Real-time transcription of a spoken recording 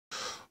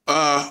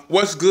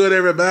What's good,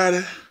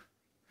 everybody?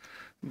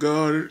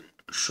 God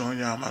showing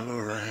y'all my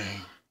little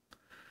ring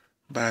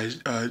by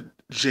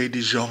J.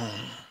 Dijon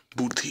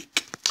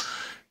Boutique.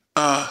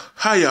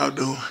 How y'all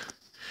doing?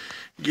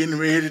 Getting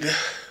ready to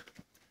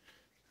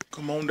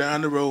come on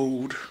down the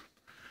road.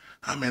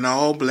 I'm in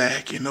all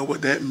black. You know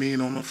what that mean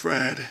on a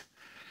Friday.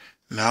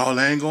 No,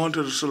 I ain't going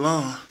to the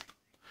salon.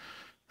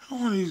 I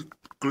don't want these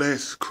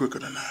glasses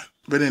crooked or not.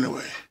 But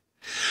anyway.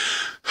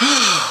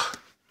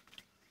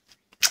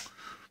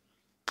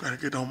 Gotta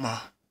get on my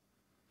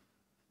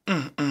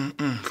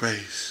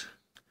face.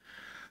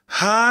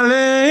 Hallelujah.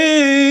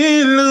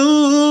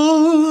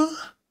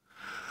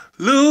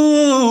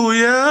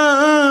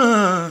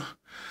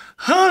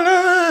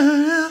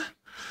 Hallelujah.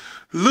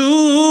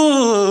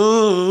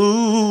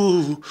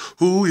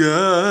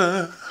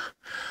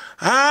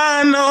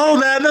 I know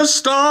that the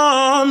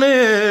storm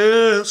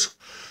is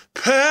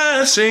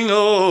passing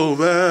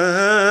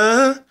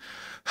over.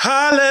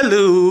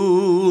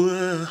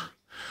 Hallelujah.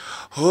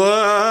 Oh,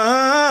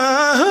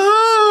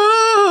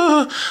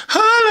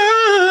 hallelujah.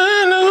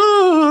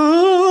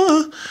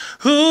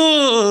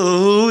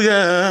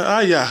 Ah,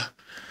 yeah.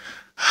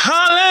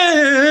 Hallelujah.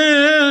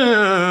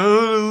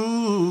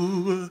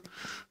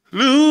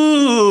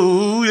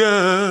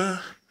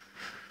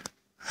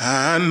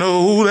 I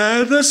know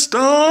that the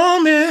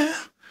storm is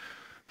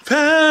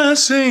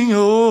passing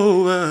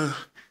over.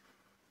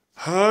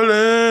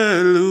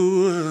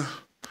 Hallelujah.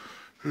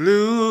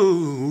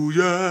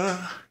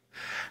 Hallelujah.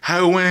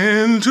 I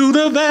went to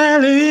the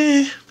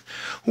valley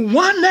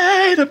one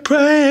day to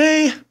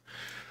pray.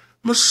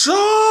 My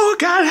soul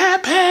got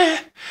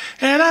happy,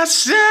 and I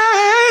stayed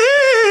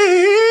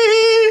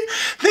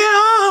there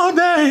all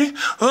day.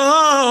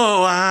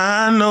 Oh,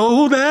 I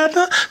know that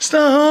the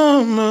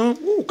storm,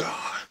 oh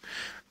God,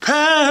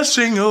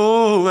 passing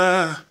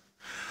over.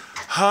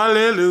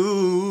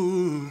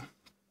 Hallelujah.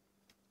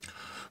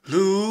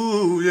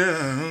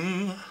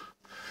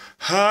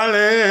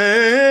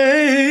 Hallelujah.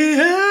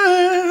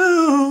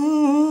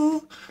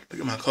 Look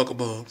at my cocoa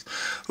bulbs.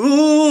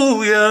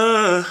 Ooh,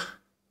 yeah.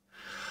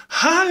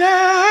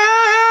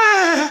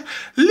 Hallelujah.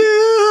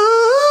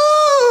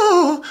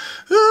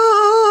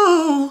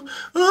 Ooh,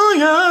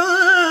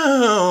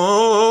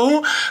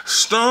 yeah.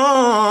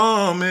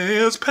 Storm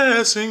is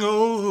passing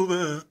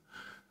over.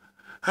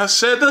 I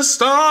said the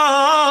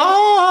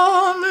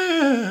storm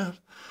is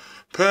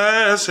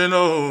passing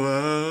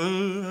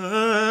over.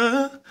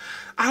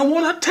 I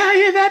want to tell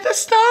you that the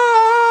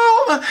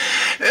storm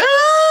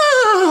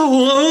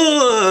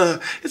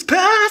is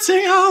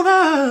passing over.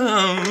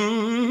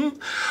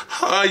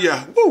 Oh,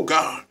 yeah. Oh,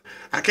 God.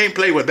 I can't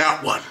play with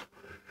that one.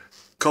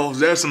 Because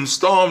there's some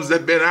storms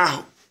that been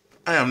out.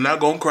 I am not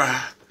going to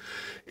cry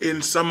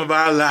in some of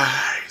our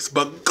lives.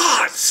 But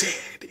God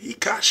said,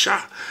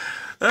 Ikasha,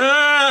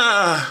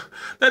 that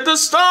the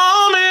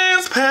storm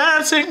is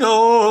passing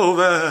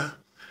over.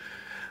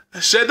 I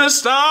said the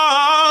storm,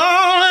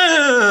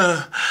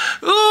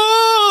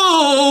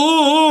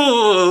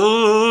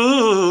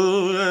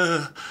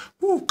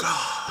 ooh,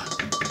 God.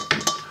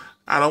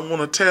 I don't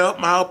want to tear up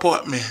my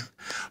apartment,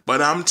 but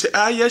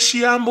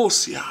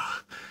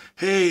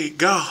hey,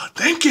 God,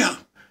 thank you.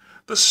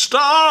 The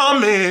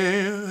storm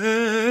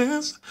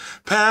is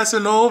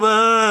passing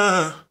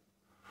over.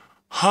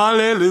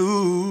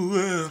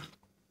 Hallelujah.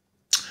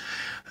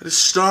 The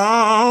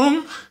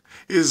storm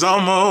is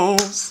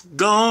almost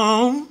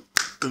gone.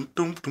 The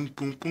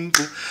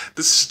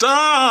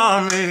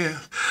storm is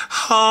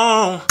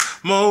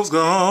almost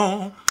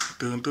gone.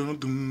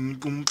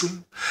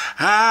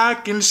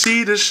 I can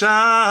see the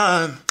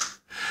sun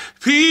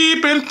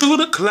peeping through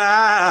the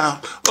cloud.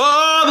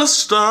 Oh, the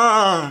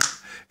storm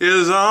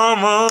is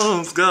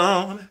almost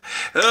gone.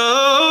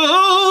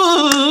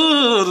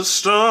 Oh, the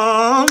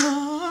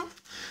storm.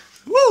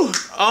 Woo,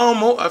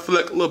 almost. I feel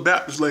like a little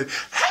Baptist lady.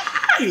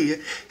 Hey,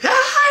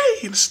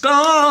 the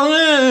storm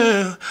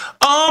is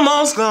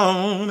almost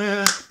gone.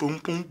 Yeah. Boom,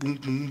 boom, boom,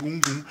 boom, boom,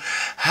 boom.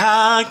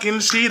 I can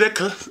see the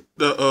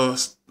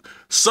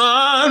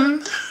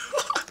sun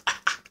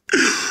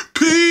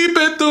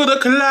peeping through the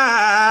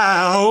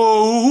cloud.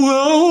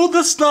 Oh,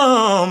 the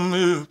storm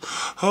is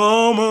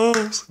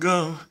almost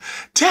gone.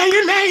 Tell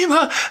your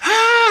neighbor,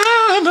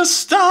 the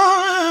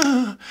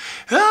storm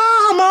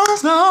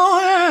almost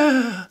gone.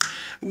 Yeah.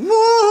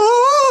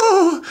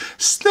 Woo,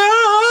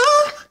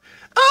 storm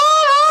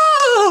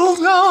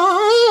almost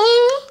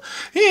gone.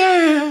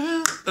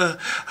 Yeah.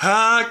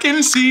 I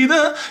can see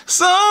the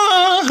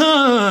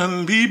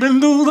sun peeping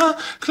through the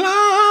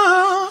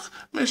clouds.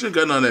 Make sure you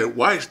got none of that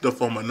white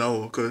stuff on my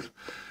nose, cause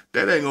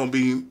that ain't gonna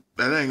be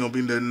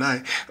that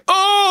night.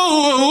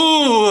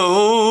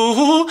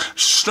 Oh,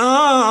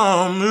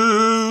 storm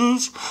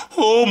is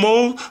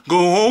almost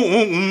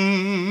gone.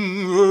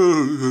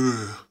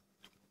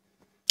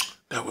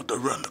 That was the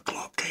run the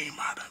clock came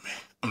out of me.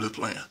 I'm just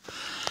playing.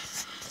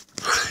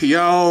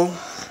 Y'all,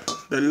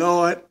 the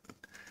Lord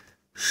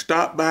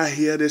stopped by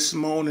here this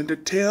morning to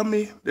tell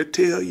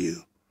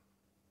you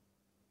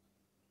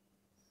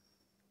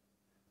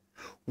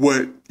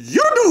what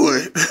you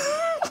doing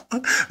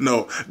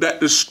No, that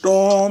the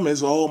storm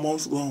is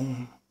almost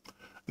gone.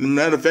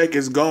 Matter of fact,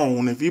 it's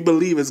gone. If you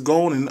believe it's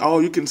gone and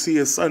all you can see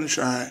is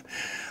sunshine,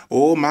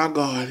 oh my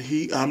God,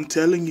 I'm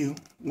telling you,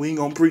 we ain't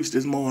gonna preach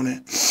this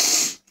morning.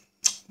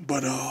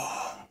 But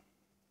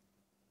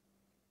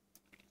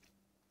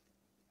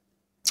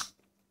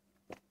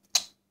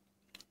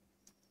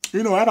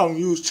you know, I don't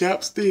use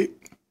chapstick.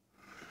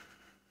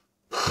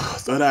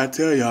 Thought I'd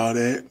tell y'all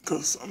that,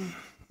 because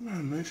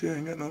make sure I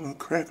ain't got no little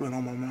crackling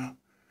on my mouth.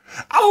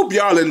 I hope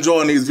y'all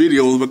enjoying these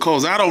videos,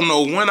 because I don't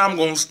know when I'm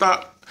gonna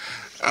stop.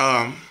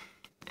 I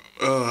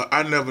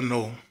never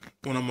know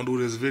when I'm gonna do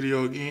this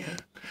video again.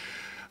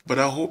 But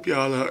I hope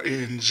y'all are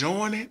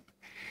enjoying it,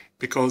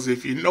 because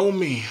if you know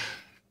me,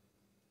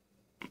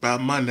 by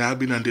Monday I'll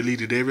be done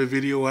deleted every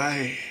video I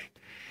had.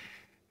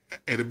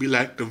 It'll be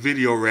like the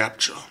video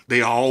rapture.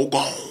 They all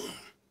gone.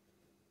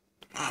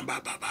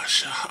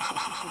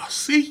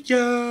 See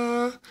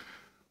ya.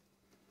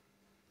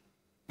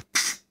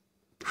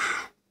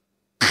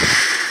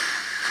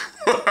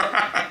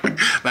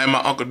 Like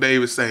my Uncle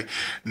David say,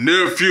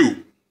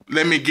 nephew,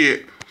 let me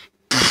get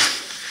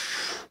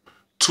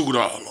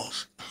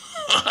 $2.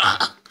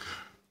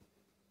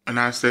 And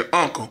I said,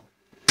 Uncle,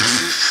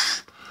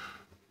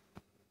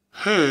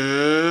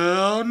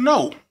 hell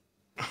no.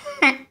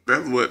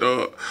 That's what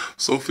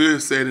Sophia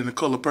said in The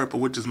Color Purple,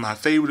 which is my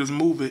favorite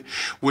movie,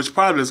 which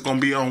probably is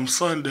going to be on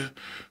Sunday.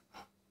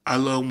 I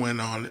love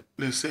when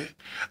they said,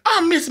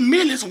 I'm Miss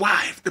Millie's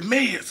wife, the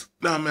mayor's.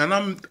 No, man,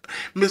 I'm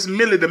Miss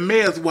Millie, the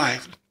mayor's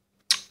wife.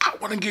 I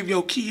want to give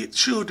your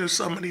children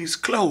some of these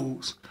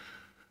clothes.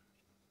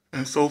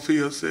 And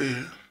Sophia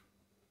said,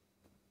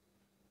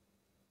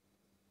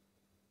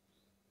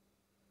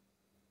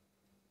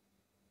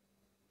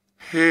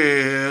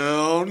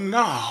 hell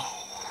no.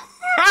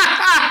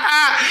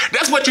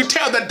 That's what you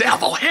tell the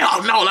devil.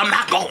 Hell no, I'm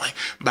not going.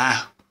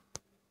 Bye.